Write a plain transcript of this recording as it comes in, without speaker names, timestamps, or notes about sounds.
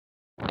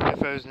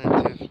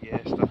2002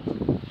 Fiesta.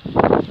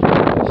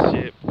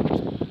 Shape.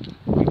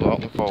 We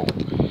locking fault.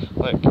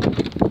 Look.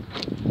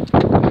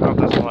 The car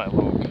doesn't like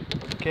lock.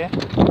 Okay? You're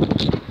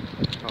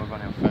probably going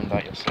to have found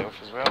that yourself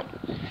as well.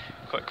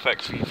 Quick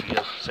fix for you for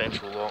your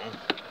central locking.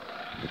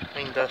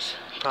 Find this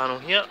panel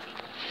here.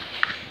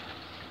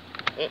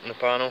 Open the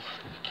panel,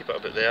 keep it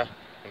about there,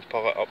 and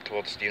pull it up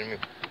towards the steering wheel.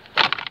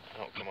 And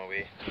it'll come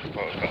away.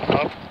 Pull it a bit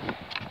hard,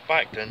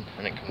 back down,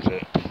 and it comes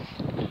out.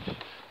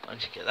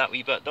 Once you get that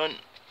wee bit done,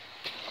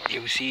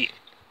 you'll see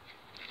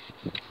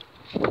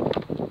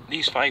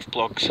these 5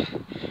 plugs. You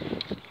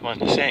want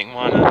the second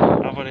one in.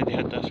 I've already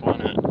had this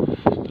one in,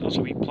 but there's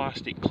a wee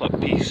plastic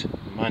clip piece.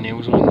 My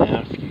nail's on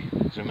there. If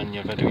you zoom in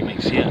your video, you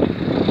might see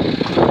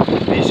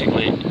it.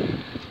 Basically,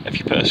 if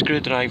you put a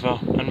screwdriver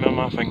in where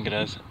my finger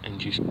is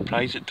and you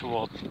prise it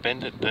towards,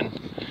 bend it down,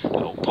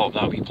 it'll pop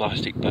that wee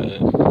plastic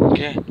bit out.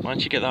 Okay,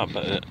 once you get that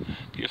bit out,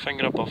 put your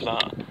finger above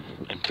that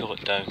and pull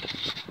it down.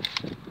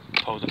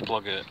 Pull the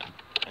plug out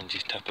and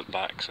just tip it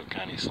back so it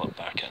can't slip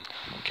back in.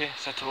 Okay,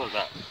 set it like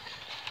that.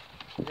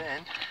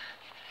 Then,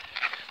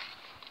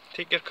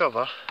 take your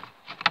cover,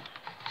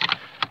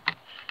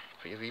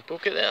 put your wee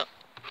pocket there,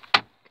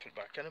 put it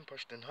back in and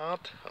push down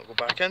hard, it'll go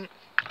back in.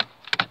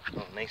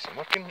 Oh, nice and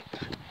working.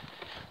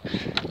 Put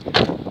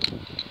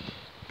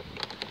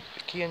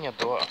the key in your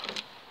door,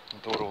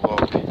 the door will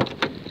lock.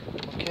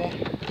 Okay,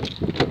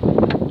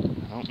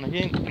 and open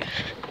again.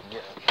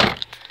 Yeah.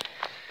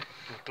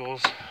 The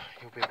doors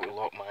you'll be able to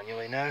lock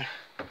manually now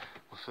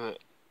without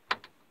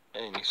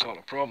any sort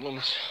of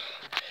problems,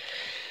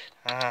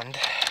 and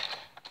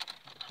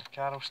the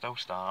car will still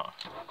start,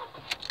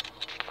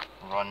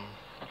 run,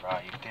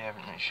 drive, do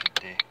everything it should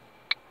do.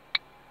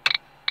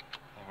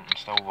 Everything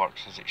still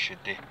works as it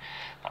should do.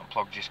 That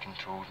plug just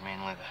controls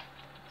mainly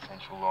the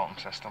central locking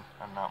system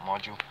and that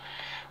module.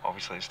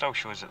 Obviously it still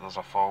shows that there's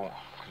a fault,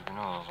 because we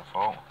know there's a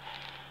fault,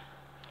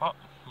 but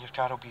your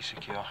car will be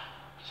secure.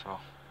 So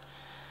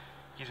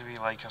give a wee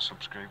like or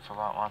subscribe for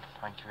that one.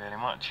 Thank you very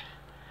much.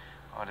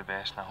 All the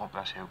best, and I hope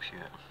this helps you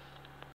out.